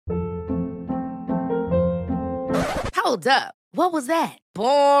Hold up. What was that?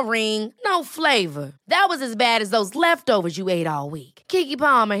 Boring. No flavor. That was as bad as those leftovers you ate all week. Keke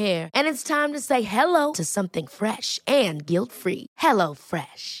Palmer here. And it's time to say hello to something fresh and guilt-free. Hello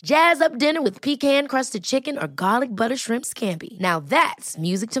Fresh. Jazz up dinner with pecan-crusted chicken or garlic butter shrimp scampi. Now that's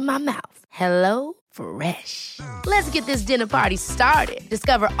music to my mouth. Hello Fresh. Let's get this dinner party started.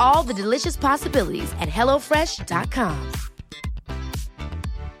 Discover all the delicious possibilities at hellofresh.com.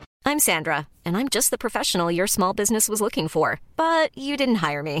 I'm Sandra, and I'm just the professional your small business was looking for. But you didn't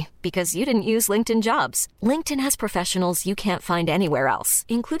hire me because you didn't use LinkedIn Jobs. LinkedIn has professionals you can't find anywhere else,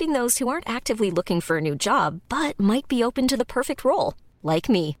 including those who aren't actively looking for a new job, but might be open to the perfect role, like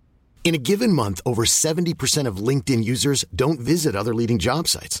me. In a given month, over 70% of LinkedIn users don't visit other leading job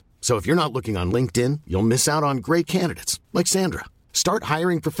sites. So if you're not looking on LinkedIn, you'll miss out on great candidates like Sandra. Start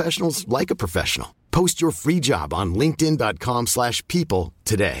hiring professionals like a professional. Post your free job on linkedin.com/people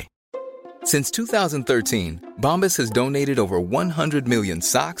today. Since 2013, Bombas has donated over 100 million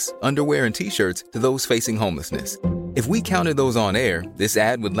socks, underwear, and T-shirts to those facing homelessness. If we counted those on air, this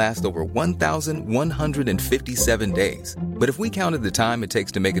ad would last over 1,157 days. But if we counted the time it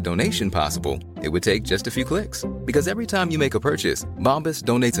takes to make a donation possible, it would take just a few clicks. Because every time you make a purchase, Bombas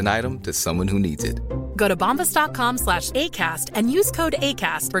donates an item to someone who needs it. Go to bombas.com/ACAST and use code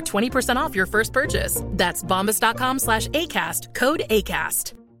ACAST for 20% off your first purchase. That's bombas.com/ACAST, code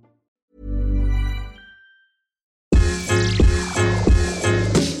ACAST.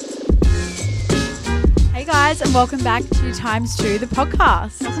 Hey guys, and welcome back to Times 2, the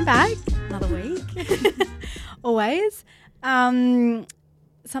podcast. Welcome back. Another week. Always. Something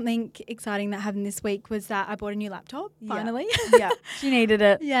exciting that happened this week was that I bought a new laptop, finally. Yeah, she needed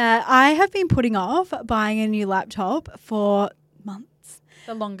it. Yeah, I have been putting off buying a new laptop for months.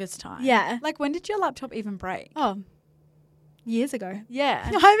 The longest time. Yeah. Like, when did your laptop even break? Oh, years ago. Yeah.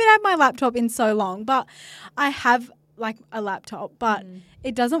 I haven't had my laptop in so long, but I have like a laptop, but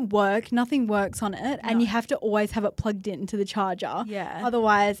it doesn't work. Nothing works on it, and you have to always have it plugged into the charger. Yeah.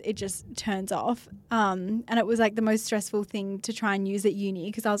 Otherwise, it just turns off. And it was like the most stressful thing to try and use at uni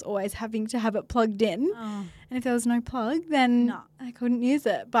because I was always having to have it plugged in. Oh. And if there was no plug, then I couldn't use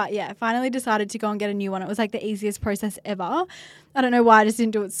it. But yeah, finally decided to go and get a new one. It was like the easiest process ever. I don't know why I just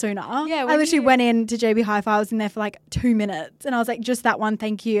didn't do it sooner. Yeah, I literally went in to JB Hi-Fi. I was in there for like 2 minutes, and I was like, just that one,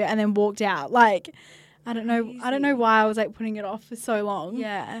 thank you, and then walked out. Like, I don't know why I was like putting it off for so long.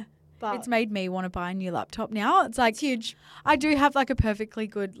 Yeah. But it's made me want to buy a new laptop now. It's like huge. I do have like a perfectly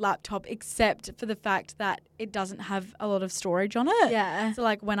good laptop, except for the fact that it doesn't have a lot of storage on it. Yeah. So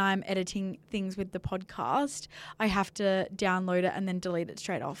like when I'm editing things with the podcast, I have to download it and then delete it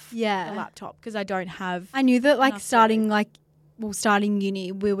straight off the laptop because I don't have. I knew that like starting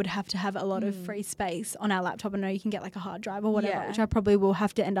uni, we would have to have a lot of free space on our laptop. I know you can get like a hard drive or whatever, which I probably will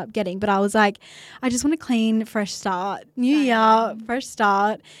have to end up getting. But I was like, I just want a clean, fresh start. New year, fresh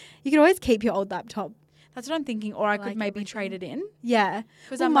start. You could always keep your old laptop. That's what I'm thinking. Or I could maybe trade it in. Yeah.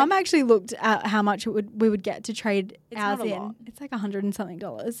 Because Mum actually looked at how much we would get to trade ours not a in. lot. It's like $100 and something.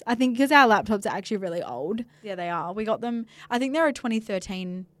 I think because our laptops are actually really old. Yeah, they are. We got them. I think they're a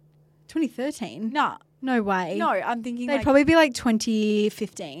 2013. 2013? Nah. No way. No, I'm thinking they'd probably be like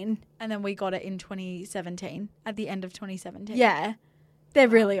 2015. And then we got it in 2017, at the end of 2017. Yeah. They're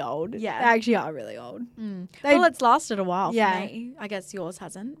really old. Yeah. They actually are really old. Well, it's lasted a while Yeah. for me. I guess yours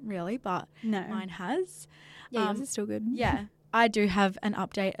hasn't really, but mine has. Yeah, yours is still good. Yeah. I do have an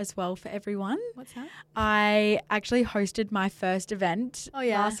update as well for everyone. What's that? I actually hosted my first event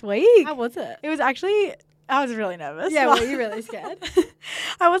last week. How was it? It was actually, I was really nervous. Yeah, were you really scared?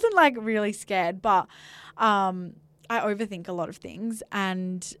 I wasn't like really scared, but I overthink a lot of things,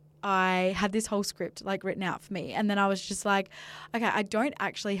 and I had this whole script like written out for me, and then I was just like, okay, I don't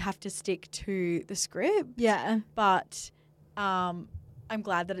actually have to stick to the script. Yeah. But I'm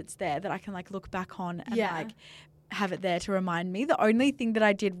glad that it's there, that I can like look back on and like have it there to remind me. The only thing that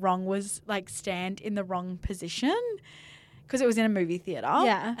I did wrong was like stand in the wrong position because it was in a movie theater.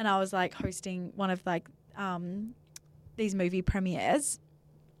 Yeah. And I was like hosting one of like these movie premieres,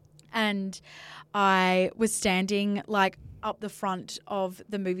 and I was standing like up the front of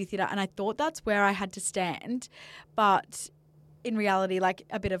the movie theater, and I thought that's where I had to stand, but in reality, like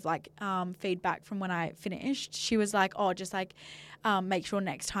a bit of like feedback from when I finished, she was like, oh, just like make sure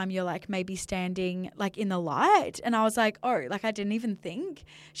next time you're like maybe standing like in the light. And I was like, oh, like I didn't even think.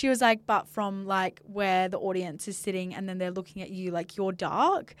 She was like, but from like where the audience is sitting and then they're looking at you, like you're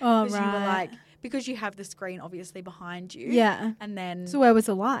dark. Oh, because right. you were like, because you have the screen obviously behind you. Yeah. And then So where was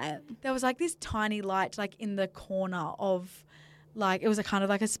the light? there was like this tiny light like in the corner of like, it was a kind of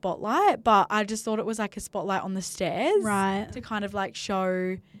like a spotlight, but I just thought it was like a spotlight on the stairs. Right. To kind of like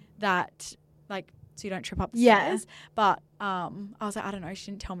show that like so you don't trip up the Yeah. stairs. But I was like, I don't know.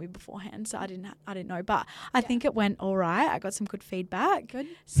 She didn't tell me beforehand, so I didn't know. But I think it went all right. I got some good feedback. Good.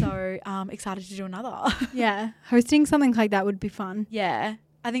 So excited to do another. Yeah. Hosting something like that would be fun. Yeah.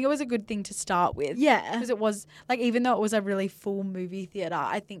 I think it was a good thing to start with. Yeah. Because it was like, even though it was a really full movie theater,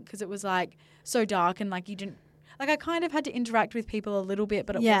 I think because it was like so dark and like you didn't, like I kind of had to interact with people a little bit,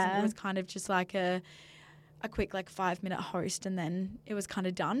 but it wasn't. It was kind of just like a quick like 5-minute host and then it was kind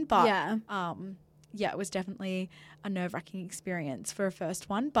of done. But it was definitely a nerve-wracking experience for a first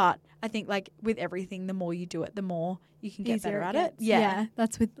one. But I think like with everything, the more you do it, the more you can get better at it. Yeah,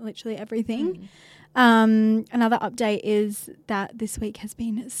 that's with literally everything. Another update is that this week has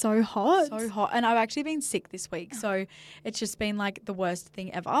been so hot. So hot. And I've actually been sick this week. So it's just been like the worst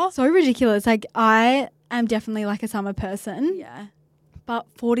thing ever. So ridiculous. Like I am definitely like a summer person. Yeah. But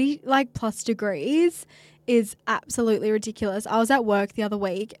 40 like plus degrees is absolutely ridiculous. I was at work the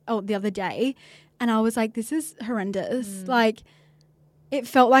other day and I was like, this is horrendous. Like it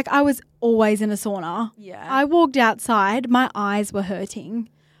felt like I was always in a sauna. Yeah. I walked outside, my eyes were hurting.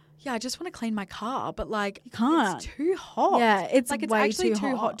 Yeah, I just want to clean my car, but like you can't. It's too hot. Yeah, it's like it's way actually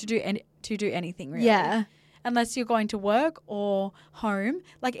too hot to do anything really. Yeah. Unless you're going to work or home,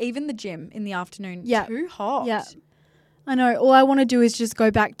 like even the gym in the afternoon, too hot. Yeah. I know. All I want to do is just go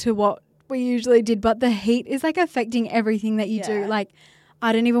back to what we usually did, but the heat is like affecting everything that you do. Like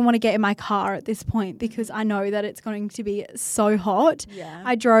I don't even want to get in my car at this point because I know that it's going to be so hot. Yeah.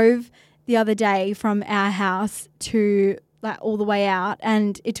 I drove the other day from our house to like all the way out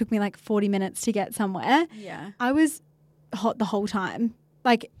and it took me like 40 minutes to get somewhere. Yeah. I was hot the whole time.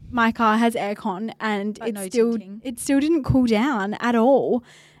 Like my car has aircon and it still didn't cool down at all.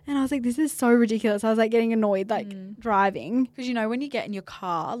 And I was like, this is so ridiculous. I was like getting annoyed driving. Because you know when you get in your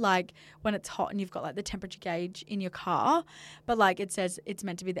car, like when it's hot and you've got like the temperature gauge in your car, but like it says it's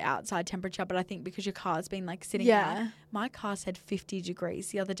meant to be the outside temperature, but I think because your car's been like sitting out, my car said 50 degrees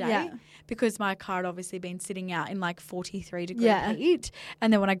the other day because my car had obviously been sitting out in like 43 degree heat.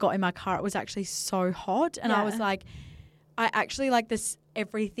 And then when I got in my car, it was actually so hot. And I was like, I actually like this,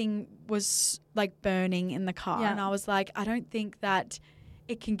 everything was like burning in the car. And I was like, I don't think that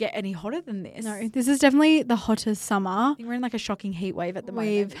it can get any hotter than this. No, this is definitely the hottest summer. I think we're in like a shocking heat wave at the moment.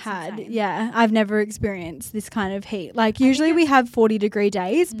 We've had. Insane. Yeah. I've never experienced this kind of heat. Like usually we have 40-degree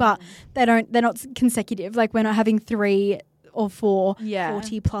days, but they're not consecutive. Like we're not having 3 or 4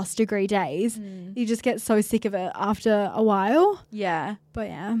 40+ degree days. You just get so sick of it after a while. Yeah. But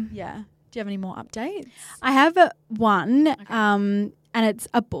yeah. Yeah. Do you have any more updates? I have one. Okay. And it's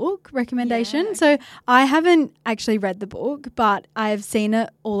a book recommendation. Yeah, okay. So I haven't actually read the book, but I've seen it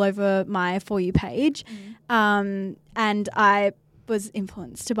all over my For You page. And I was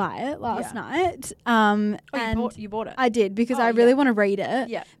influenced to buy it last night. And you bought it? I did because I really want to read it.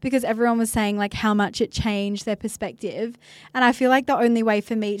 Yeah. Because everyone was saying like how much it changed their perspective. And I feel like the only way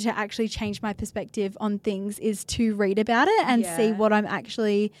for me to actually change my perspective on things is to read about it and see what I'm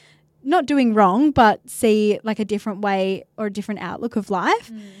actually not doing wrong, but see like a different way or a different outlook of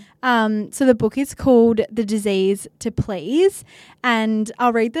life. So the book is called The Disease to Please, and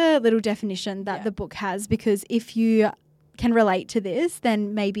I'll read the little definition that the book has because if you can relate to this,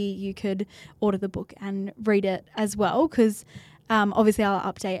 then maybe you could order the book and read it as well because obviously I'll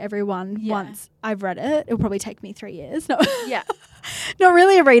update everyone once I've read it. It'll probably take me 3 years. No. Yeah. Not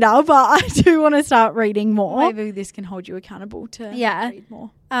really a reader, but I do want to start reading more. Maybe this can hold you accountable to read more.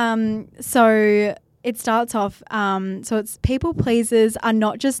 So it starts off, so it's people pleasers are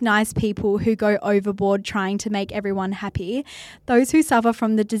not just nice people who go overboard trying to make everyone happy. Those who suffer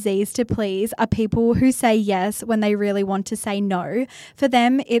from the disease to please are people who say yes when they really want to say no. For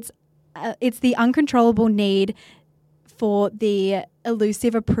them, it's the uncontrollable need for the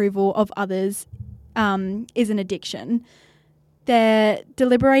elusive approval of others is an addiction. Their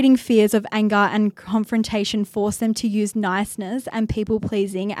deliberating fears of anger and confrontation force them to use niceness and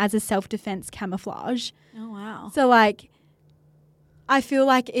people-pleasing as a self-defense camouflage. Oh, wow. So, like, I feel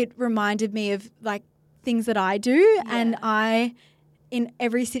like it reminded me of, like, things that I do and I, in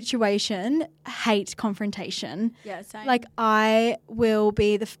every situation, hate confrontation. Yeah, same. Like, I will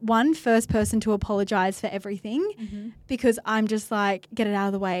be the first person to apologize for everything because I'm just like, get it out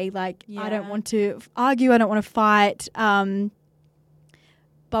of the way. Like, I don't want to argue. I don't want to fight.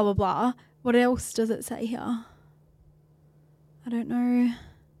 Blah, blah, blah. What else does it say here? I don't know.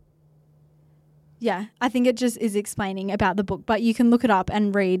 Yeah, I think it just is explaining about the book, but you can look it up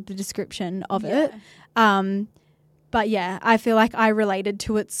and read the description of it. But yeah, I feel like I related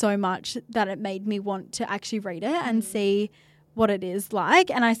to it so much that it made me want to actually read it and see what it is like.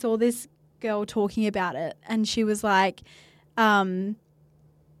 And I saw this girl talking about it and she was like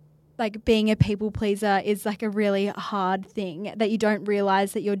like being a people pleaser is like a really hard thing that you don't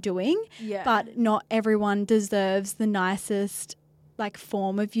realize that you're doing. Yeah. But not everyone deserves the nicest like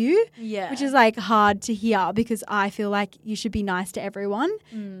form of you. Yeah. Which is like hard to hear because I feel like you should be nice to everyone.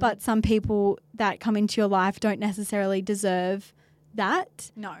 But some people that come into your life don't necessarily deserve that.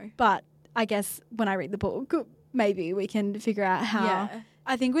 No. But I guess when I read the book, maybe we can figure out how. Yeah.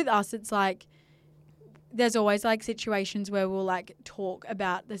 I think with us, it's like there's always like situations where we'll like talk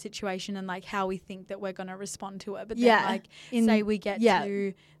about the situation and like how we think that we're going to respond to it. But then like say we get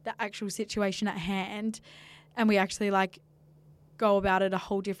to the actual situation at hand and we actually like go about it a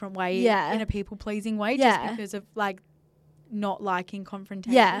whole different way in a people pleasing way just because of like not liking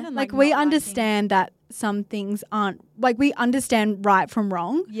confrontation. Yeah, and, like we understand that some things aren't, like we understand right from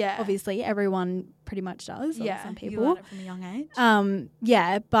wrong. Yeah. Obviously, everyone pretty much does. Or some people. You learn it from a young age.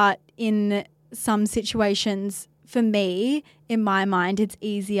 Yeah, but in some situations, for me, in my mind, it's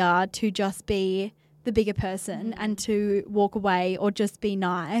easier to just be the bigger person and to walk away or just be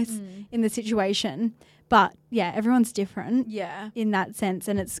nice in the situation. But yeah, everyone's different in that sense.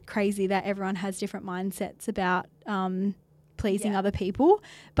 And it's crazy that everyone has different mindsets about pleasing other people.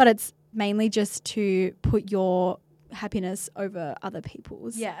 But it's mainly just to put your happiness over other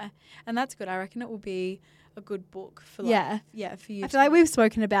people's. Yeah. And that's good. I reckon it will be a good book for like, for you. I feel like we've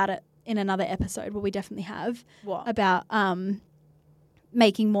spoken about it in another episode. Well, we definitely have. What? About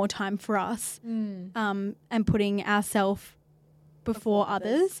making more time for us and putting ourselves before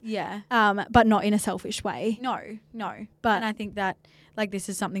others. Yeah. But not in a selfish way. No. But and I think that like this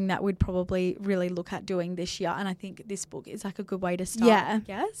is something that we'd probably really look at doing this year. And I think this book is like a good way to start, I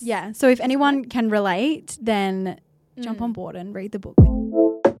guess. Yeah. So if anyone can relate, then jump on board and read the book.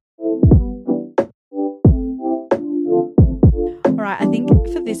 All right, I think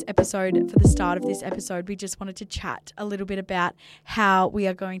for this episode, for the start of this episode, we just wanted to chat a little bit about how we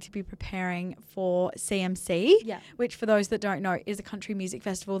are going to be preparing for CMC, which for those that don't know is a country music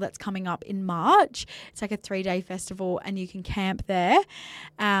festival that's coming up in March. It's like a 3-day festival and you can camp there,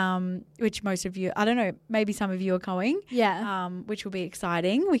 which most of you, I don't know, maybe some of you are going, which will be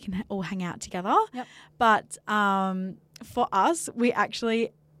exciting. We can all hang out together. Yep. But for us,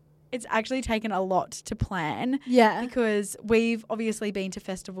 it's actually taken a lot to plan. Yeah. Because we've obviously been to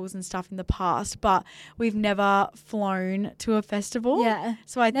festivals and stuff in the past, but we've never flown to a festival. Yeah.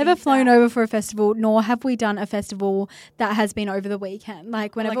 So I've never flown over for a festival, nor have we done a festival that has been over the weekend.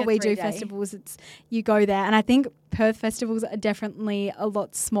 Like whenever we do festivals, it's you go there. And I think Perth festivals are definitely a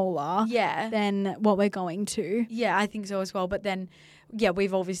lot smaller than what we're going to. Yeah, I think so as well. But then,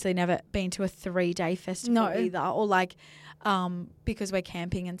 we've obviously never been to a 3-day festival either. Or like, because we're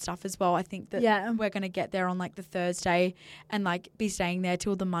camping and stuff as well. I think that we're going to get there on like the Thursday and like be staying there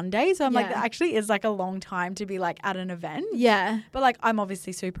till the Monday. So I'm like, that actually is like a long time to be like at an event. Yeah. But like, I'm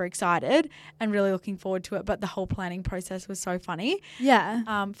obviously super excited and really looking forward to it. But the whole planning process was so funny.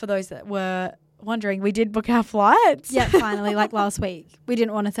 Yeah. For those that were wondering, we did book our flights. Yeah, finally, like last week. We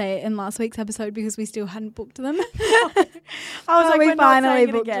didn't want to say it in last week's episode because we still hadn't booked them. I was like, we finally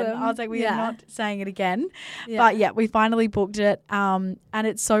booked it again. them. I was like, we are not saying it again. Yeah. But we finally booked it. And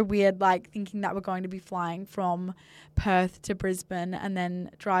it's so weird, like thinking that we're going to be flying from Perth to Brisbane and then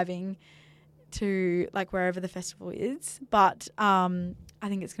driving to like wherever the festival is. But I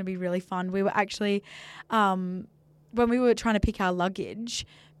think it's going to be really fun. We were actually, when we were trying to pick our luggage,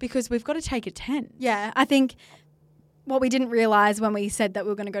 because we've got to take a tent. Yeah, I think what we didn't realise when we said that we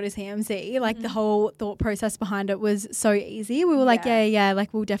were going to go to CMC, like the whole thought process behind it was so easy. We were like,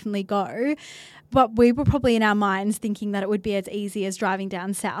 like we'll definitely go. But we were probably in our minds thinking that it would be as easy as driving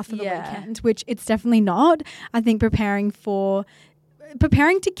down south for the weekend, which it's definitely not. I think preparing to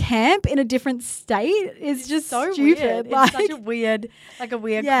camp in a different state is just so stupid. Weird. It's such a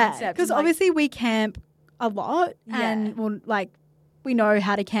weird concept. Because obviously we camp a lot and we know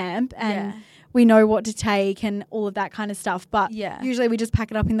how to camp and we know what to take and all of that kind of stuff. But usually we just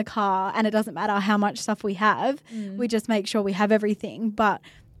pack it up in the car and it doesn't matter how much stuff we have. We just make sure we have everything. But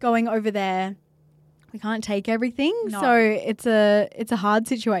going over there, we can't take everything. No. So it's a hard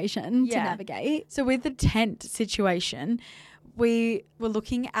situation to navigate. So with the tent situation, we were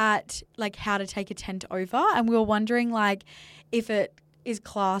looking at like how to take a tent over and we were wondering like if it is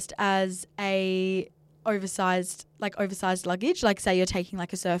classed as a oversized luggage, like say you're taking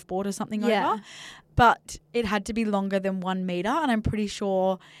like a surfboard or something over, but it had to be longer than 1 meter, and I'm pretty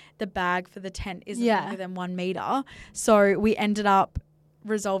sure the bag for the tent isn't longer than 1 meter. So we ended up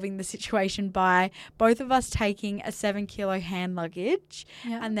resolving the situation by both of us taking a 7 kilo hand luggage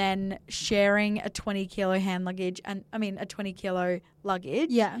and then sharing a 20 kilo a 20 kilo luggage.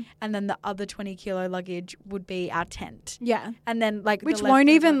 Yeah. And then the other 20 kilo luggage would be our tent. Yeah. And then like which won't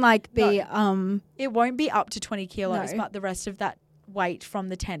even like be it won't be up to 20 kilos, but the rest of that weight from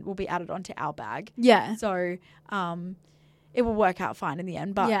the tent will be added onto our bag. Yeah. So it will work out fine in the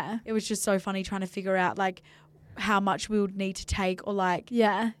end. But it was just so funny trying to figure out like how much we would need to take or like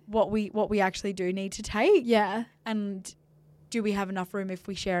what we actually do need to take. Yeah. And do we have enough room if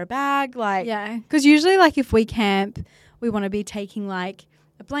we share a bag? Like because usually like if we camp, we want to be taking like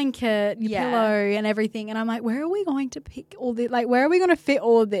a blanket, your pillow and everything. And I'm like, where are we going to pick all this? Like, where are we going to fit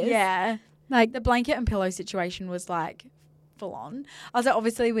all of this? Yeah. Like the blanket and pillow situation was like full on. I was like,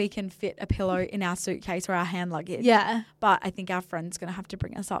 obviously we can fit a pillow in our suitcase or our hand luggage. Yeah. But I think our friend's going to have to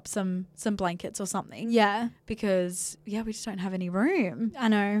bring us up some blankets or something. Yeah. Because, we just don't have any room. I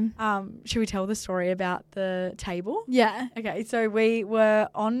know. Should we tell the story about the table? Yeah. Okay, so we were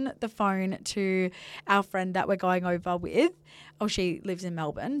on the phone to our friend that we're going over with. Oh, she lives in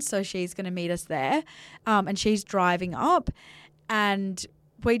Melbourne, so she's going to meet us there. And she's driving up, and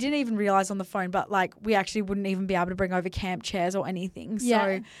we didn't even realise on the phone, but like we actually wouldn't even be able to bring over camp chairs or anything.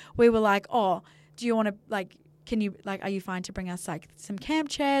 So we were like, oh, do you want to like, can you like, are you fine to bring us like some camp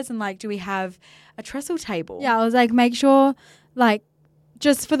chairs? And like, do we have a trestle table? Yeah, I was like, make sure like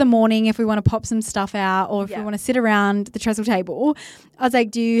just for the morning if we want to pop some stuff out or if we want to sit around the trestle table. I was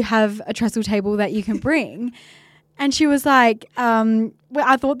like, do you have a trestle table that you can bring? And she was like,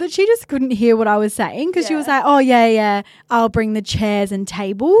 I thought that she just couldn't hear what I was saying because she was like, oh, yeah, I'll bring the chairs and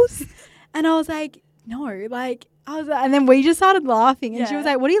tables. And I was like, no, like, and then we just started laughing and she was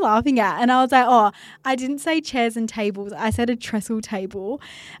like, what are you laughing at? And I was like, oh, I didn't say chairs and tables. I said a trestle table.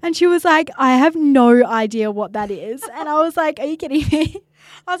 And she was like, I have no idea what that is. And I was like, are you kidding me?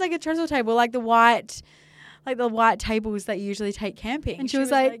 I was like, a trestle table, like the white tables that you usually take camping. And she was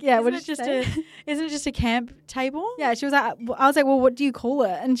like, yeah, what did you say? Isn't it just a camp table? Yeah, she was like, I was like, well, what do you call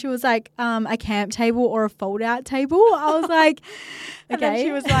it? And she was like, a camp table or a fold out table. I was like, okay. And then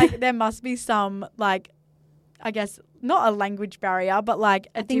she was like, there must be some like, I guess not a language barrier, but like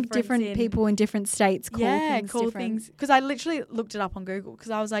I think different people in different states call things. Because I literally looked it up on Google because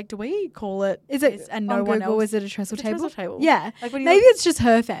I was like, do we call it? Is it and no one else? Is it a trestle table? Yeah, like maybe it's just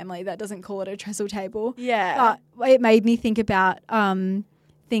her family that doesn't call it a trestle table. Yeah, but it made me think about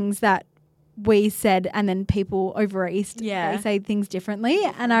things that we said and then people over east they say things differently.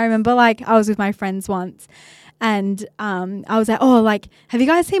 And I remember like I was with my friends once. And I was like, oh, like, have you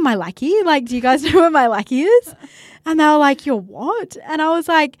guys seen my lackey? Like, do you guys know what my lackey is? And they were like, you're what? And I was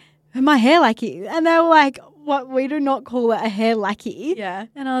like, my hair lackey. And they were like, what? We do not call it a hair lackey. Yeah.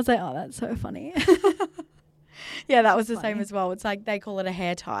 And I was like, oh, that's so funny. Yeah, that was the same as well. It's like they call it a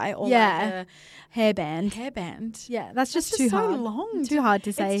hair tie or like a hairband. Yeah, that's just too hard. So long. Too hard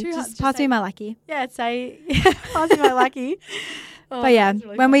to say. Just pass me my lackey. Yeah, pass me my lackey. Oh, but yeah,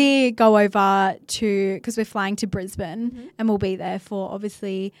 really when we go over because we're flying to Brisbane and we'll be there for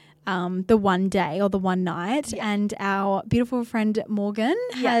obviously the one day or the one night, and our beautiful friend Morgan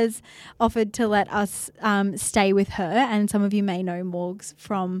has offered to let us stay with her, and some of you may know Morgs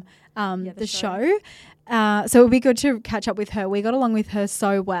from the show. So it would be good to catch up with her. We got along with her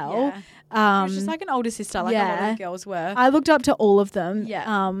so well. She was just like an older sister, like a lot of girls were. I looked up to all of them.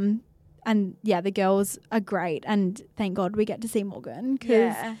 Yeah. And the girls are great, and thank God we get to see Morgan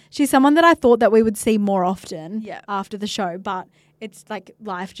because she's someone that I thought that we would see more often after the show, but it's like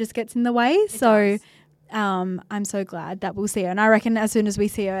life just gets in the way. I'm so glad that we'll see her, and I reckon as soon as we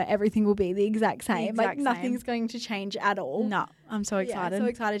see her, everything will be the exact same. Nothing's going to change at all. No, I'm so excited. So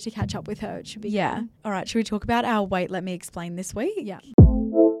excited to catch up with her. It should be good. All right, should we talk about our Wait, Let Me Explain this week? Yeah.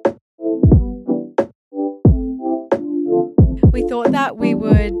 We thought that we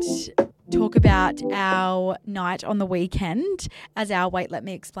would talk about our night on the weekend as our Wait, Let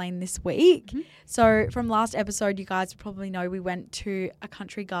Me Explain this week. Mm-hmm. So from last episode, you guys probably know we went to a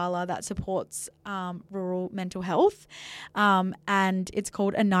country gala that supports rural mental health, and it's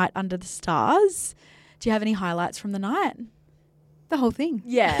called A Night Under the Stars. Do you have any highlights from the night? The whole thing.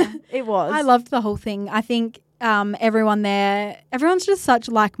 Yeah, it was. I loved the whole thing. I think everyone there, everyone's just such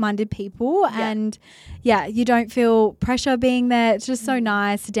like-minded people, and you don't feel pressure being there. It's just so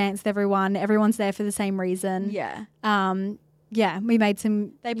nice to dance with everyone. Everyone's there for the same reason. We made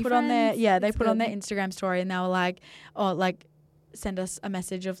some they put on their Instagram story, and they were like, oh, like send us a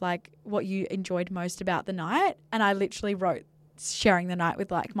message of like what you enjoyed most about the night, and I literally wrote sharing the night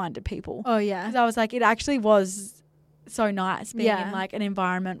with like-minded people. Oh yeah, because I was like, it actually was so nice being in like an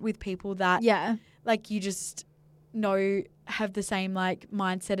environment with people that like you just know have the same like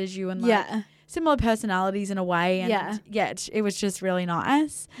mindset as you and like similar personalities in a way. And it was just really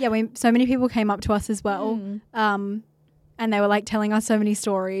nice. Yeah, so many people came up to us as well. And they were like telling us so many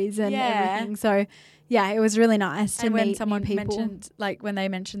stories and everything. So yeah, it was really nice to meet someone mentioned, like when they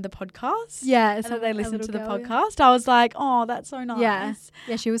mentioned the podcast. Yeah. And that they listened to the podcast. I was like, oh, that's so nice. Yeah.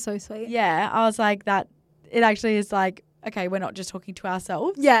 Yeah, she was so sweet. Yeah. I was like that. It actually is like, okay, we're not just talking to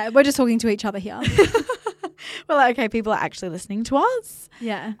ourselves. Yeah, we're just talking to each other here. We're like, okay, people are actually listening to us.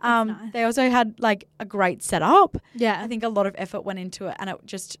 Yeah. Nice. They also had like a great setup. Yeah. I think a lot of effort went into it and it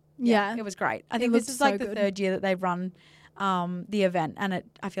just, it was great. I think this is like the third year that they've run the event, and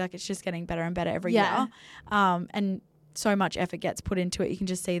I feel like it's just getting better and better every year. And so much effort gets put into it. You can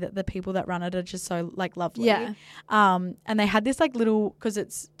just see that the people that run it are just so like lovely. Yeah. And they had this like little, because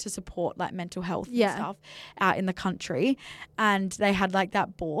it's to support like mental health and stuff out in the country. And they had like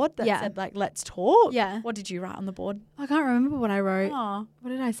that board that said like, let's talk. Yeah. What did you write on the board? I can't remember what I wrote. Oh. What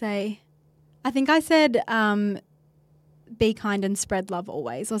did I say? I think I said be kind and spread love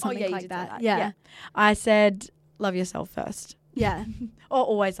always or something like that. Yeah. I said love yourself first. Yeah. Or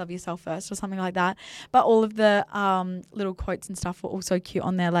always love yourself first or something like that. But all of the little quotes and stuff were also cute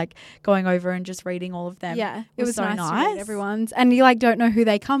on there, like going over and just reading all of them. Yeah. It was so nice to read everyone's. And you like don't know who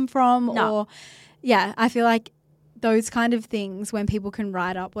they come from or I feel like those kind of things when people can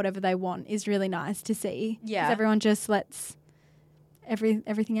write up whatever they want is really nice to see. Yeah. 'Cause everyone just lets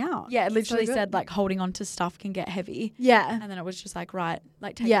everything out. Yeah, it literally said like holding on to stuff can get heavy. Yeah. And then it was just like write,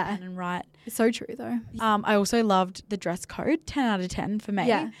 like take a pen and write. It's so true though. I also loved the dress code, 10 out of 10 for me.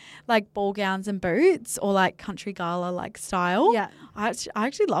 Yeah. Like ball gowns and boots or like country gala like style. Yeah. I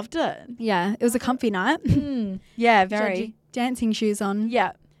actually loved it. Yeah. It was a comfy night. Yeah, very. Dancing shoes on.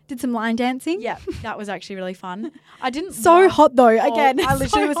 Yeah. Did some line dancing. Yeah, that was actually really fun. I didn't hot though. Again, I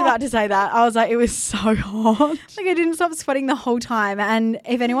literally was about to say that. I was like, it was so hot. Like I didn't stop sweating the whole time. And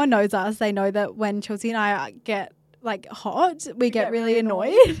if anyone knows us, they know that when Chelsea and I get like hot, we get really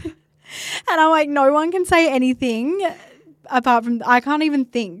annoyed. And I'm like, no one can say anything apart from I can't even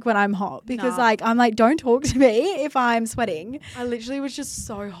think when I'm hot because like I'm like, don't talk to me if I'm sweating. I literally was just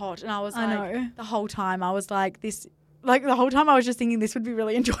so hot, and I was like, the whole time I was like this. Like the whole time I was just thinking this would be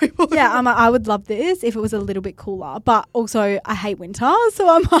really enjoyable. Yeah, I would love this if it was a little bit cooler. But also I hate winter. So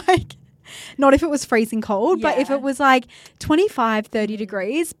I'm like, not if it was freezing cold, but if it was like 25, 30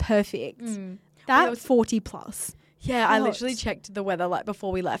 degrees, perfect. That 40 plus. Yeah, I literally checked the weather like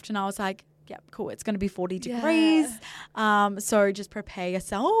before we left and I was like, yep, cool. It's going to be 40 degrees. So just prepare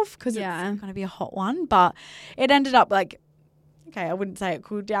yourself because it's going to be a hot one. But it ended up like, okay, I wouldn't say it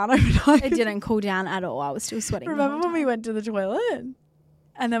cooled down overnight. It didn't cool down at all. I was still sweating. Remember when we went to the toilet?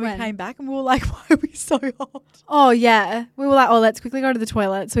 And then we came back and we were like, why are we so hot? Oh, yeah. We were like, oh, let's quickly go to the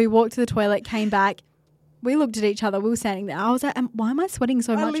toilet. So we walked to the toilet, came back. We looked at each other. We were standing there. I was like, why am I sweating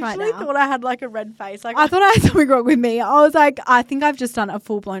so much right now? I literally thought I had like a red face. Like I thought I had something wrong with me. I was like, I think I've just done a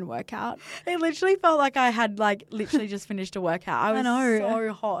full-blown workout. It literally felt like I had like literally just finished a workout. I was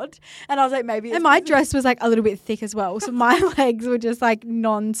so hot. And I was like, maybe. And my dress was like a little bit thick as well. So my legs were just like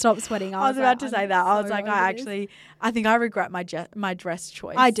non-stop sweating. I was about to say that. I was like, I think I regret my dress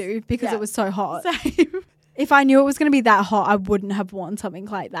choice. I do because it was so hot. Same. If I knew it was going to be that hot, I wouldn't have worn something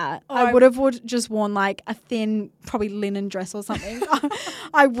like that. I would have just worn like a thin, probably linen dress or something.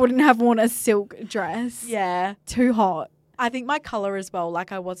 I wouldn't have worn a silk dress. Yeah. Too hot. I think my colour as well,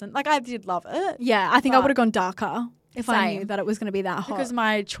 like I wasn't, like I did love it. Yeah, I think I would have gone darker if I knew that it was going to be that hot. Because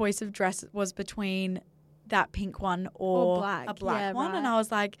my choice of dress was between that pink one or a black one. Right. And I was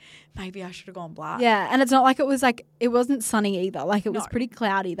like, maybe I should have gone black. Yeah. And it's not like it wasn't sunny either. Like it was pretty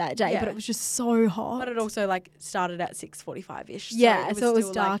cloudy that day, but it was just so hot. But it also like started at 6:45ish. Yeah. So it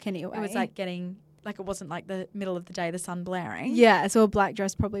was dark anyway. It was like getting, like it wasn't like the middle of the day, the sun blaring. Yeah. So a black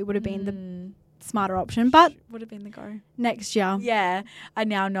dress probably would have been the smarter option, but would have been the go next year. Yeah. I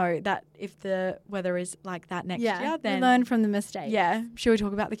now know that if the weather is like that next year, then learn from the mistakes. Yeah. Should we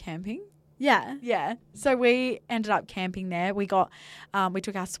talk about the camping? Yeah. Yeah. So we ended up camping there. We got, we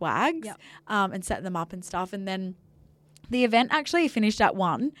took our swags and set them up and stuff. And then the event actually finished at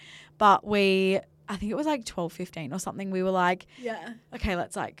 1, but I think it was like 12:15 or something. We were like, okay,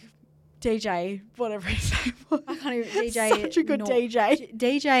 let's like DJ, whatever his name was. I can't even DJ. Such a good DJ.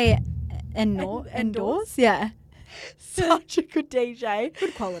 DJ endorse. Yeah. Such a good DJ.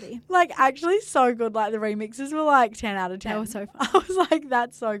 Good quality. Like actually so good. Like the remixes were like 10 out of 10. They were so fun. I was like,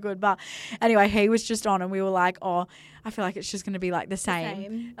 that's so good. But anyway, he was just on and we were like, oh, I feel like it's just going to be like the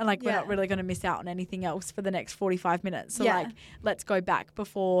same. And like we're not really going to miss out on anything else for the next 45 minutes. So like let's go back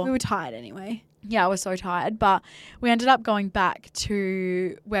before. We were tired anyway. Yeah, I was so tired. But we ended up going back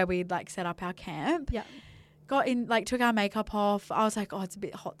to where we'd like set up our camp. Yeah. got in, like took our makeup off. I was like, oh, it's a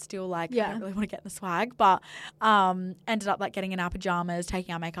bit hot still. Like, I don't really want to get in the swag. But ended up like getting in our pajamas,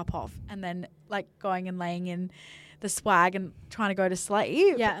 taking our makeup off, and then like going and laying in the swag and trying to go to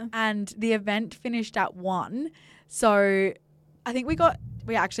sleep. Yeah. And the event finished at 1. So I think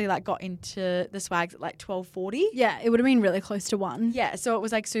we actually like got into the swags at like 12:40. Yeah, it would have been really close to 1. Yeah, so it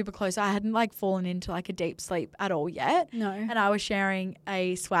was like super close. I hadn't like fallen into like a deep sleep at all yet. No. And I was sharing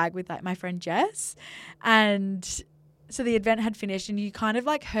a swag with like my friend Jess. And so the event had finished and you kind of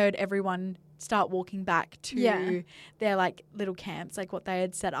like heard everyone start walking back to their like little camps, like what they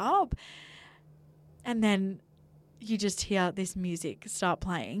had set up. And then you just hear this music start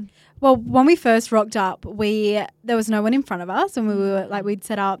playing. Well, when we first rocked up, there was no one in front of us, and we were like, we'd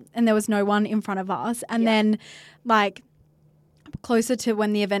set up and there was no one in front of us. And then like closer to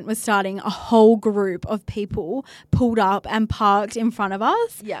when the event was starting, a whole group of people pulled up and parked in front of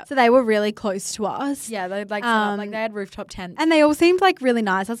us. Yeah. So they were really close to us. Yeah, they like set up, like they had rooftop tents. And they all seemed like really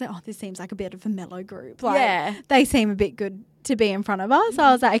nice. I was like, oh, this seems like a bit of a mellow group. Like, they seem a bit good to be in front of us. So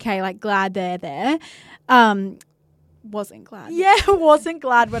I was like, okay, like glad they're there. Wasn't glad. Yeah, wasn't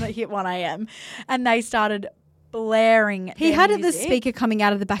glad when it hit 1 a.m. and they started blaring. He had music. the speaker coming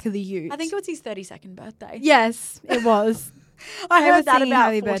out of the back of the ute. I think it was his 32nd birthday. Yes, it was. I heard that singing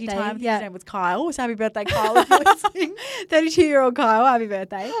about happy 40 birthday. times. Yeah. His name was Kyle. So happy birthday, Kyle, if you're listening. 32-year-old Kyle, happy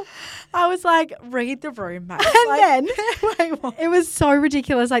birthday. I was like, read the room, mate. And like, then wait, what? it was so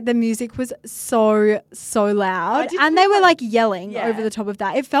ridiculous. Like the music was so loud. And they were like yelling over the top of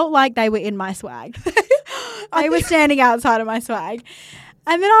that. It felt like they were in my swag. They were standing outside of my swag.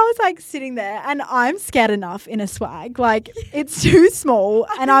 And then I was like sitting there and I'm scared enough in a swag. Like it's too small.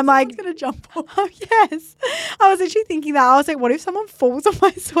 And I'm like, going to jump off. Oh, yes. I was actually thinking that. I was like, what if someone falls on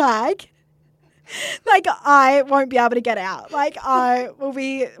my swag? Like I won't be able to get out. Like I will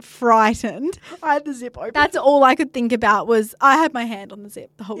be frightened. I had the zip open. That's all I could think about was I had my hand on the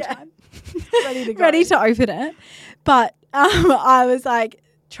zip the whole time. Ready to go. Ready to open it. But I was like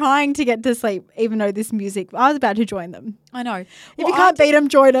trying to get to sleep even though this music, I was about to join them. I know. If you can't beat them,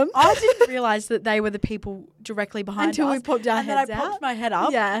 join them. I didn't realise that they were the people directly behind Until us. we popped our and heads then I popped out. my head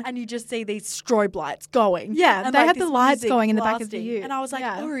up and you just see these strobe lights going. Yeah, and they like had the this lights music going in the back of the blasting. ute. And I was like,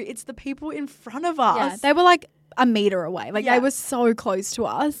 Yeah. oh, it's the people in front of us. Yeah, they were like a meter away. Like Yeah. they were so close to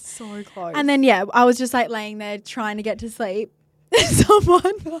us. So close. And then, I was just like laying there trying to get to sleep.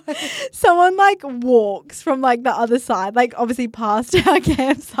 Someone like walks from like the other side, like obviously past our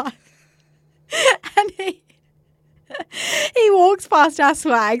campsite. And he walks past our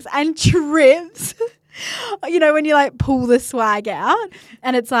swags and trips. You know, when you like pull the swag out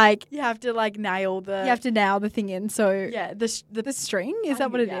and it's like you have to like nail the... you have to nail the thing in. So Yeah, the string. is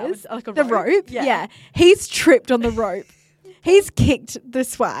that what it Yeah, is? like a the rope? Yeah. He's tripped on the rope. He's kicked the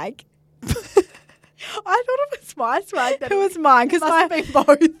swag. I thought it was my swag. It was mine because must have been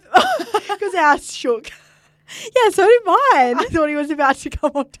both. Because ours shook. Yeah, so did mine. I thought he was about to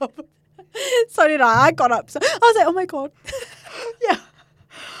come on top of it. So did I. I got up. So I was like, oh my God. Yeah.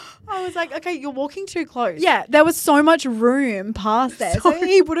 I was like, okay, you're walking too close. Yeah, there was so much room past there. So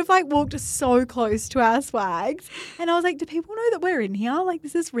he would have like walked so close to our swags. And I was like, do people know that we're in here? Like,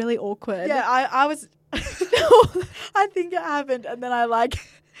 this is really awkward. Yeah, I was... I think it happened. And then I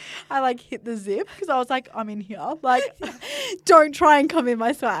hit the zip because I was like, I'm in here. Like, don't try and come in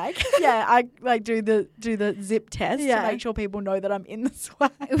my swag. yeah, I like do the zip test to make sure people know that I'm in the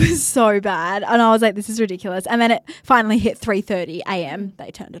swag. It was so bad. And I was like, this is ridiculous. And then it finally hit 3:30 a.m.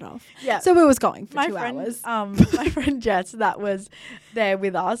 They turned it off. Yeah. So we was going for my 2 friend, hours. My friend Jess that was there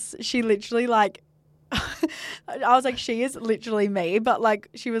with us, she literally like, I was like, she is literally me, but like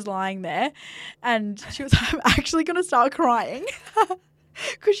she was lying there and she was like, I'm actually going to start crying.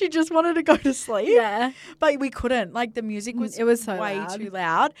 Because she just wanted to go to sleep. Yeah. But we couldn't. Like the music was so way loud. too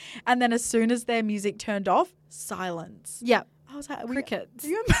loud. And then as soon as their music turned off, silence. Yep. I was like, Crickets. Are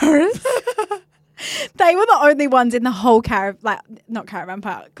you embarrassed? They were the only ones in the whole not caravan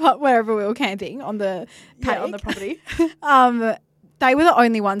park, but wherever we were camping on the paddock. on the property. They were the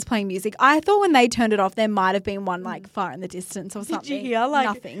only ones playing music. I thought when they turned it off, there might have been one like far in the distance or something. Did you hear like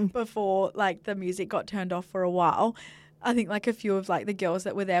nothing before like the music got turned off for a while? I think like a few of like the girls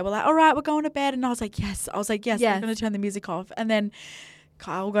that were there were like, all right, we're going to bed. And I was like, yes. We're going to turn the music off. And then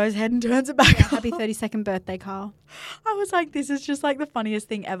Kyle goes ahead and turns it back on. Happy 32nd birthday, Kyle. I was like, this is just like the funniest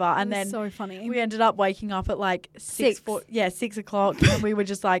thing ever. And then so funny. we ended up waking up at like 6 o'clock. And we were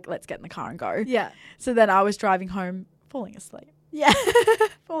just like, let's get in the car and go. Yeah. So then I was driving home falling asleep. Yeah.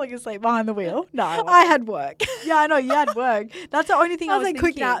 Falling asleep behind the wheel. No. I had work. Yeah, I know. You had work. That's the only thing I was like,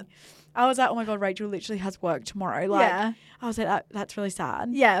 thinking. quick nap. I was like, oh my God, Rachel literally has work tomorrow. Like, Yeah. I was like, that's really sad.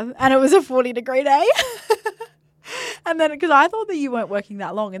 Yeah. And it was a 40-degree day. And then, because I thought that you weren't working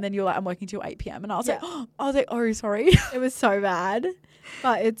that long, and then you're like, I'm working till 8 p.m. And I was like, oh, sorry. It was so bad,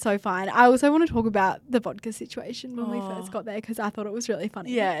 but it's so fine. I also want to talk about the vodka situation when we first got there, because I thought it was really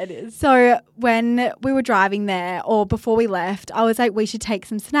funny. Yeah, it is. So when we were driving there, or before we left, I was like, we should take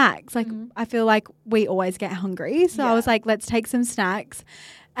some snacks. Like, I feel like we always get hungry. So I was like, let's take some snacks.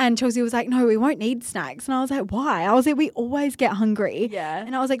 And Chelsea was like, no, we won't need snacks. And I was like, why? I was like, we always get hungry. Yeah.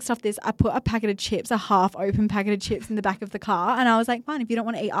 And I was like, stuff this. I put a packet of chips, a half open packet of chips in the back of the car. And I was like, fine, if you don't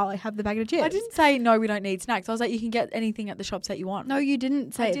want to eat, I'll have the packet of chips. I didn't say, no, we don't need snacks. I was like, you can get anything at the shops that you want. No, you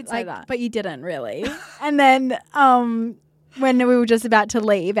didn't say I did say that. But you didn't really. And then when we were just about to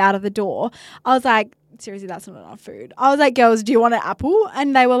leave out of the door, I was like, seriously, that's not enough food. I was like, girls, do you want an apple?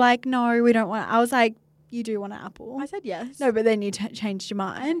 And they were like, no, we don't want it. I was like, you do want an apple? I said yes. No, but then you changed your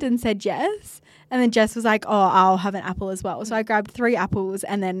mind and said yes. And then Jess was like, oh, I'll have an apple as well. So I grabbed 3 apples,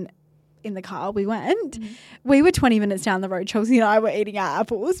 and then in the car we went. We were 20 minutes down the road. Chelsea and I were eating our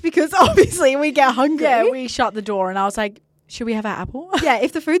apples because obviously we get hungry. Yeah, we shut the door and I was like, should we have our apple? Yeah,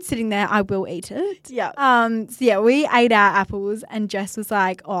 if the food's sitting there, I will eat it. Yeah. So yeah, we ate our apples, and Jess was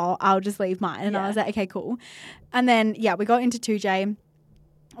like, oh, I'll just leave mine. And I was like, okay, cool. And then, yeah, we got into 2J.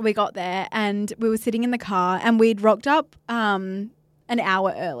 We got there and we were sitting in the car, and we'd rocked up an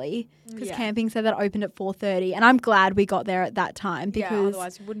hour early because camping said that opened at 4:30, and I'm glad we got there at that time because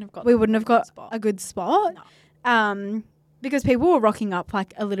otherwise we wouldn't have got a good spot. No. Because people were rocking up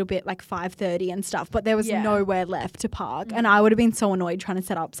like a little bit like 5:30 and stuff, but there was nowhere left to park, and I would have been so annoyed trying to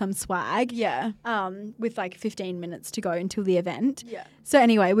set up some swag. Yeah. With like 15 minutes to go until the event. Yeah. So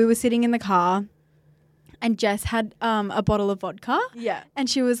anyway, we were sitting in the car. And Jess had a bottle of vodka. Yeah. And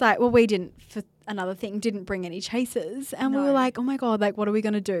she was like, well, we didn't bring any chasers. And we were like, oh my God, like, what are we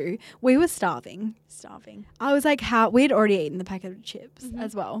going to do? We were starving. I was like, we had already eaten the packet of chips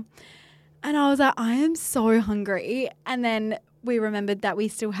as well. And I was like, I am so hungry. And then we remembered that we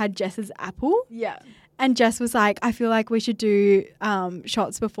still had Jess's apple. Yeah. And Jess was like, I feel like we should do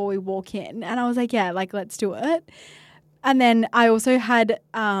shots before we walk in. And I was like, yeah, like, let's do it. And then I also had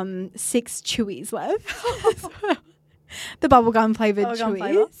 6 Chewies left. The bubblegum flavoured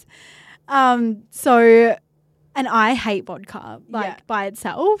Chewies. And I hate vodka, by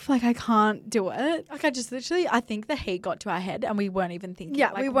itself. Like, I can't do it. Like, I think the heat got to our head and we weren't even thinking.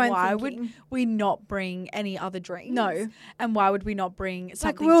 Yeah, like, we weren't why thinking. would we not bring any other drinks? No. And why would we not bring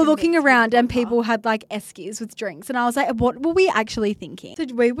something? Like, we were looking mix with around and vodka? people had like eskies with drinks. And I was like, what were we actually thinking? So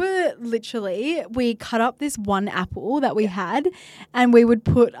we cut up this one apple that we had, and we would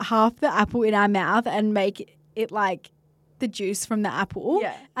put half the apple in our mouth and make it like the juice from the apple.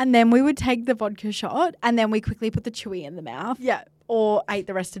 Yeah. And then we would take the vodka shot, and then we quickly put the chewy in the mouth. Yeah. Or ate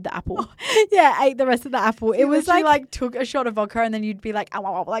the rest of the apple. Ate the rest of the apple. It was like took a shot of vodka and then you'd be like, ow,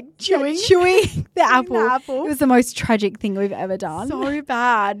 ow, ow, like chewing the apple. It was the most tragic thing we've ever done. So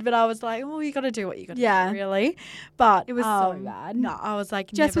bad. But I was like, oh, you got to do what you got to do, really. But it was so bad. No, I was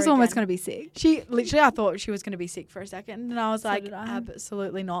like, Jess was almost going to be sick. I thought she was going to be sick for a second. And I was like,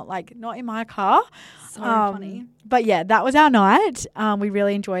 absolutely not. Like, not in my car. So funny. But yeah, that was our night. We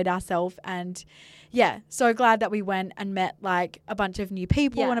really enjoyed ourselves, and yeah, so glad that we went and met like a bunch of new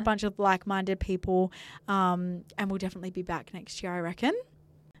people and a bunch of like-minded people. And we'll definitely be back next year, I reckon.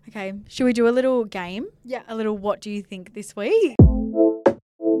 Okay, should we do a little game? Yeah. A little what do you think this week?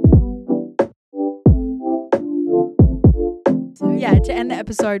 Yeah, to end the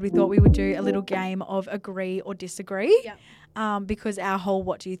episode, we thought we would do a little game of agree or disagree. Yeah. Because our whole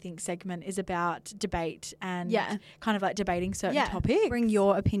What Do You Think segment is about debate and kind of like debating certain topics. Bring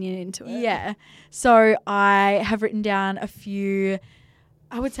your opinion into it. Yeah. So I have written down a few,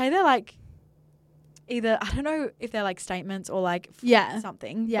 I would say they're like either, I don't know if they're like statements or like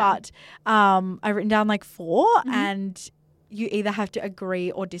something. Yeah. But I've written down like 4 and you either have to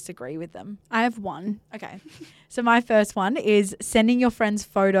agree or disagree with them. I have 1. Okay. So my first one is sending your friends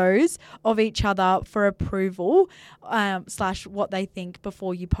photos of each other for approval / what they think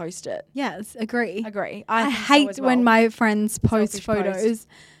before you post it. Yes, agree. I hate when my friends post photos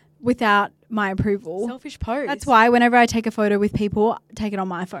without my approval. Selfish post. That's why whenever I take a photo with people, take it on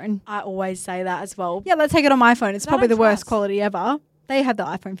my phone. I always say that as well. Yeah, let's take it on my phone. It's probably the worst quality ever. They have the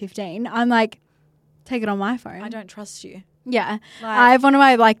iPhone 15. I'm like, take it on my phone. I don't trust you. Yeah. I have one of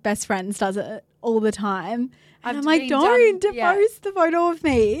my like best friends does it all the time. And I'm like, don't post the photo of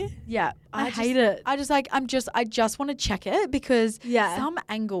me. Yeah. I hate it. I just want to check it because some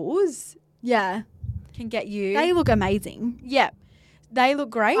angles can get you. They look amazing. Yeah. They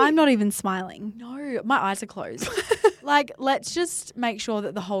look great. I'm not even smiling. No, my eyes are closed. Like, let's just make sure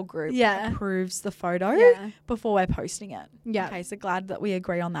that the whole group approves the photo before we're posting it. Yeah. Okay, so glad that we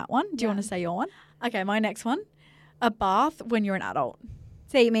agree on that one. Do you want to say your one? Okay, my next one. a bath when you're an adult.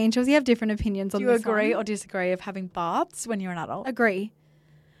 See, me and Chelsea have different opinions on Do you this agree one. or disagree of having baths when you're an adult? Agree.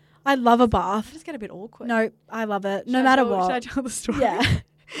 I love a I bath. just get a bit awkward. No, I love it. Should No I matter tell- what. Should I tell the story? Yeah.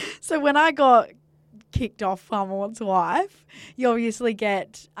 So when I got kicked off Farmer Wants Wife, you obviously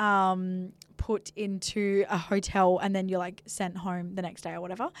get put into a hotel and then you're like sent home the next day or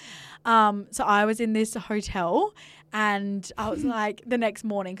whatever. So I was in this hotel and I was like the next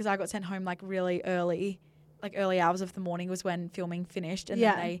morning, because I got sent home like really early, like early hours of the morning was when filming finished, and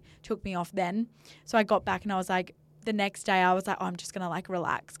then they took me off then. So I got back and I was like, the next day I was like, oh, I'm just going to like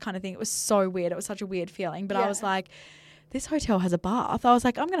relax kind of thing. It was so weird. It was such a weird feeling. But I was like, this hotel has a bath. I was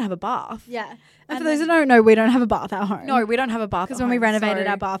like, I'm going to have a bath. Yeah. And for those who don't know, we don't have a bath at home. No, we don't have a bath. Because when we renovated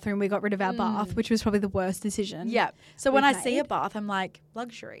our bathroom, we got rid of our bath, which was probably the worst decision. Yeah. So when I we've see a made. bath, I'm like,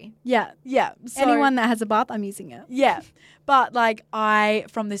 luxury. Yeah. Yeah. So, Anyone that has a bath, I'm using it. Yeah. But like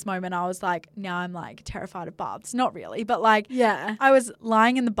from this moment, I was like, now I'm like terrified of baths. Not really, but like, Yeah. I was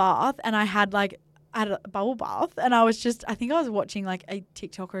lying in the bath and I had a bubble bath, and I think I was watching like a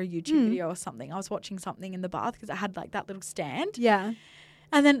TikTok or a YouTube video or something. I was watching something in the bath because it had like that little stand. Yeah.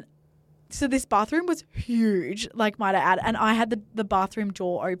 And then, so this bathroom was huge, like might I add, and I had the bathroom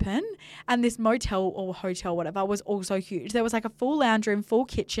door open, and this motel or hotel, whatever, was also huge. There was like a full lounge room, full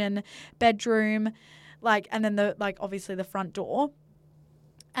kitchen, bedroom, like, and then obviously the front door.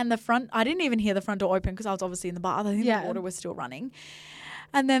 And I didn't even hear the front door open because I was obviously in the bath. I think the water was still running.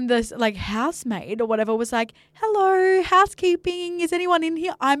 And then this like housemaid or whatever was like, hello, housekeeping. Is anyone in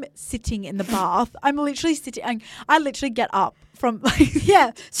here? I'm sitting in the bath. I'm literally sitting. I literally get up from like,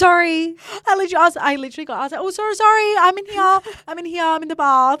 Yeah. Sorry. I literally got, I was like, oh, sorry. I'm in here. I'm in the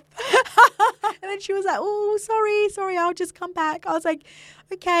bath. And then she was like, oh, sorry. I'll just come back. I was like,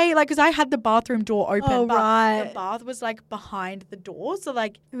 okay. Like, cause I had the bathroom door open. Oh, but right. the bath was like behind the door. So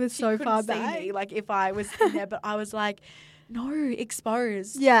like It was she so couldn't far see back. me, like if I was in there, but I was like, no,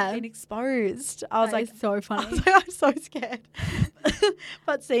 exposed. Yeah. Been exposed. I was That like, is so I funny. was like, I'm so scared.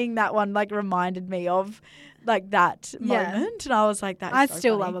 But seeing that one like reminded me of like that moment. And I was like, that is I so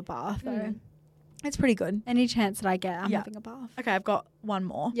still funny. love a bath though. It's pretty good. Any chance that I get, I'm Yeah. having a bath. Okay, I've got one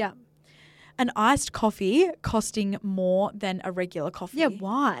more. Yeah. An iced coffee costing more than a regular coffee. Yeah, I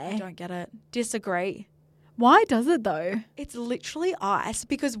why? don't get it. Disagree. Why does it though? It's literally ice,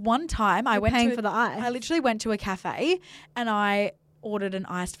 because one time I You're went paying to for the ice. I literally went to a cafe and I ordered an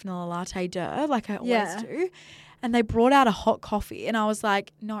iced vanilla latte like I always do. And they brought out a hot coffee and I was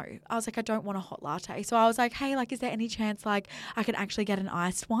like, no. I was like, I don't want a hot latte. So I was like, hey, like, is there any chance like I can actually get an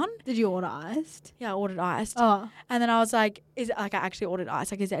iced one? Did you order iced? Yeah, I ordered iced. Oh. And then I was like, is it like I actually ordered iced?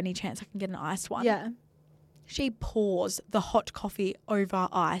 Like, is there any chance I can get an iced one? Yeah. She pours the hot coffee over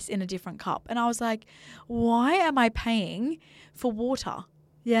ice in a different cup. And I was like, why am I paying for water?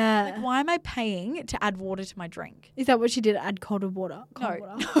 Yeah. Like, why am I paying to add water to my drink? Is that what she did? Add cold water? No.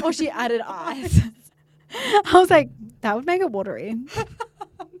 Water? Or she added ice? ice. I was like, that would make it watery.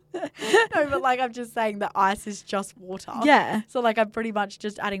 No, but like I'm just saying that ice is just water. Yeah. So like I'm pretty much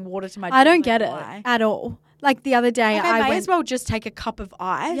just adding water to my drink. I don't like, get why? it at all. Like the other day, Like, I I may went. as well just take a cup of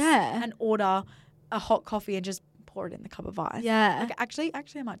ice Yeah. and order a hot coffee and just pour it in the cup of ice. Yeah. Like actually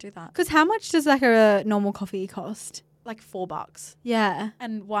I might do that. Because how much does like a normal coffee cost? Like $4. Yeah.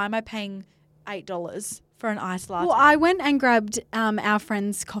 And why am I paying $8 for an iced latte? Well, I went and grabbed our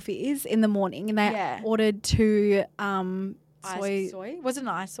friends' coffees in the morning, and they ordered two Iced soy. Was it an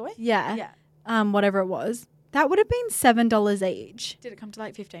iced soy? Yeah. Yeah. Whatever it was. That would have been $7 each. Did it come to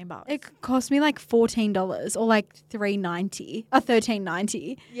like $15? It cost me like $14 or like $3.90 or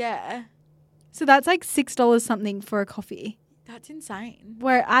 $13.90. Yeah. So that's like $6 something for a coffee. That's insane.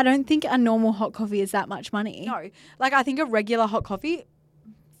 Where I don't think a normal hot coffee is that much money. No. Like I think a regular hot coffee,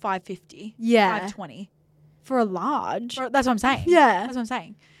 $5.50. Yeah. $5.20. For a large. That's what I'm saying. Yeah. That's what I'm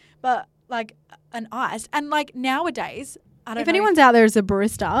saying. But like an iced, and like nowadays, I don't If know anyone's out there as a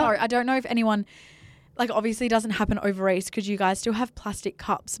barista. No, I don't know if anyone, like obviously it doesn't happen over East because you guys still have plastic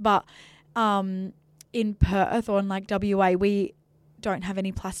cups, but in Perth or in like WA, we don't have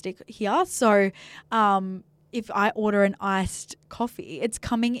any plastic here. So if I order an iced coffee, it's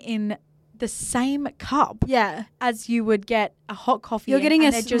coming in the same cup as you would get a hot coffee. You're getting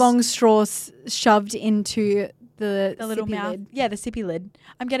and a long straw shoved into the little sippy mouth. lid. Yeah, the sippy lid.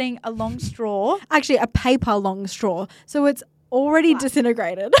 I'm getting a long straw. Actually, a paper long straw. So it's already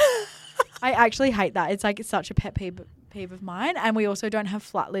disintegrated. I actually hate that. It's like it's such a pet peeve of mine. And we also don't have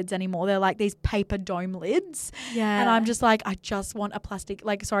flat lids anymore. They're like these paper dome lids. Yeah. And I'm just like, I just want a plastic,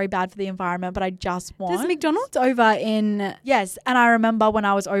 like, sorry, bad for the environment, but I just want. Does McDonald's over in... Yes. And I remember when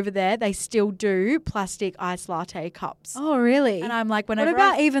I was over there, they still do plastic iced latte cups. Oh, really? And I'm like, whenever What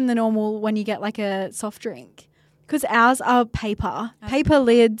about even the normal when you get like a soft drink? Because ours are paper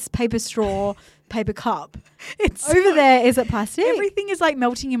lids, paper straw, paper cup. It's over there. Is it plastic? Everything is like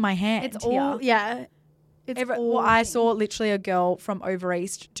melting in my hand. It's all I saw literally a girl from over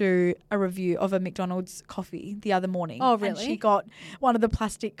east do a review of a McDonald's coffee the other morning. Oh, really? And she got one of the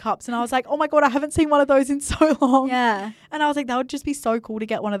plastic cups, and I was like, oh my God, I haven't seen one of those in so long. Yeah. And I was like, that would just be so cool to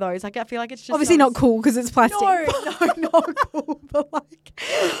get one of those. Like, I feel like it's just obviously not cool because it's plastic. No, not cool. But like,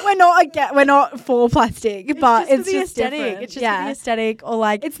 we're not for plastic, but it's the just aesthetic. different. It's just the aesthetic, or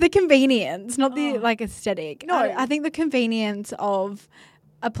like it's the convenience, not the like aesthetic. No, I think the convenience of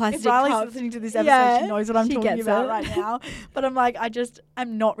a plastic if Riley's cup. listening to this episode, she knows what I'm talking about it. right now. But I'm like,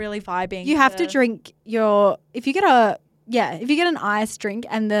 I'm not really vibing. You have to drink if you get an ice drink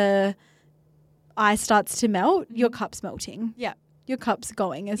and the ice starts to melt, your cup's melting. Yeah. Your cup's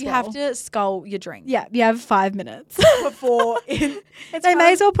going as well. You have to scull your drink. Yeah, you have 5 minutes before they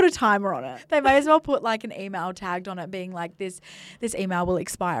may as well put a timer on it. They may as well put like an email tagged on it being like this email will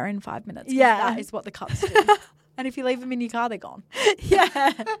expire in 5 minutes. Yeah. That is what the cups do. And if you leave them in your car, they're gone.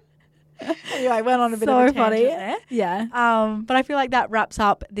 Yeah. Anyway, I went on a bit of a tangent there. Yeah. But I feel like that wraps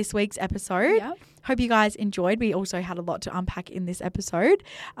up this week's episode. Yep. Hope you guys enjoyed. We also had a lot to unpack in this episode,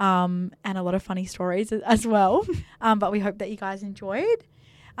 and a lot of funny stories as well. But we hope that you guys enjoyed.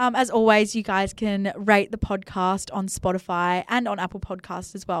 As always, you guys can rate the podcast on Spotify and on Apple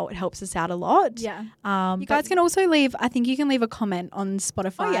Podcasts as well. It helps us out a lot. Yeah. You guys can also leave a comment on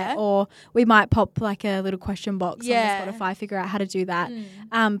Spotify. Oh, yeah. Or we might pop like a little question box on the Spotify, figure out how to do that.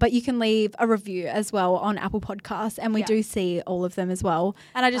 But you can leave a review as well on Apple Podcasts, and we do see all of them as well.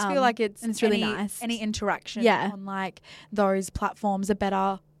 And I just feel like it's really nice. Any interaction on like those platforms are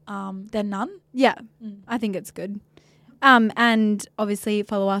better than none. Yeah. I think it's good. And obviously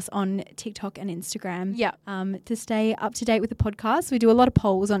follow us on TikTok and Instagram. Yeah. To stay up to date with the podcast. We do a lot of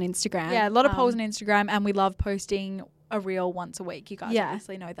polls on Instagram. Yeah, a lot of polls on Instagram, and we love posting a reel once a week. You guys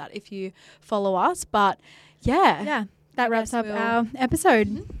obviously know that if you follow us. But yeah, that wraps up our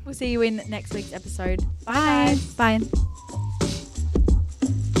episode. We'll see you in next week's episode. Bye. Guys. Bye.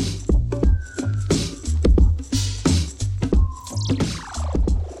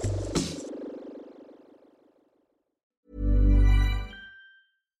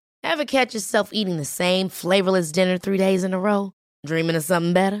 Ever catch yourself eating the same flavorless dinner 3 days in a row? Dreaming of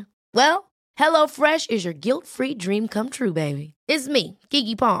something better? Well, HelloFresh is your guilt-free dream come true, baby. It's me,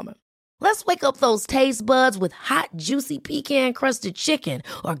 Keke Palmer. Let's wake up those taste buds with hot, juicy pecan-crusted chicken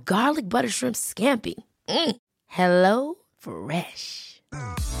or garlic butter shrimp scampi. Hello Fresh.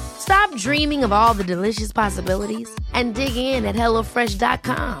 Stop dreaming of all the delicious possibilities and dig in at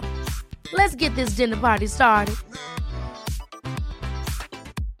HelloFresh.com. Let's get this dinner party started.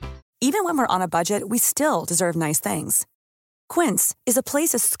 Even when we're on a budget, we still deserve nice things. Quince is a place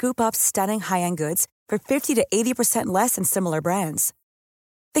to scoop up stunning high-end goods for 50 to 80% less than similar brands.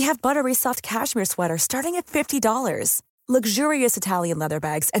 They have buttery soft cashmere sweaters starting at $50, luxurious Italian leather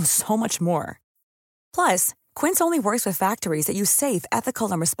bags, and so much more. Plus, Quince only works with factories that use safe,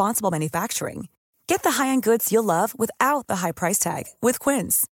 ethical, and responsible manufacturing. Get the high-end goods you'll love without the high price tag with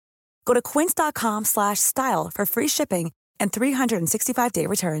Quince. Go to quince.com/style for free shipping and 365-day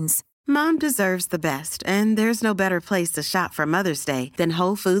returns. Mom deserves the best, and there's no better place to shop for Mother's Day than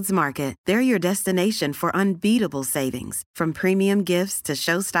Whole Foods Market. They're your destination for unbeatable savings, from premium gifts to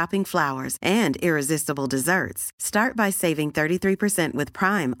show-stopping flowers and irresistible desserts. Start by saving 33% with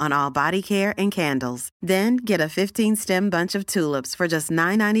Prime on all body care and candles. Then get a 15-stem bunch of tulips for just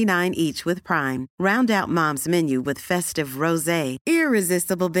 $9.99 each with Prime. Round out Mom's menu with festive rosé,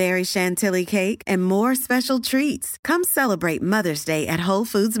 irresistible berry chantilly cake, and more special treats. Come celebrate Mother's Day at Whole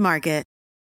Foods Market.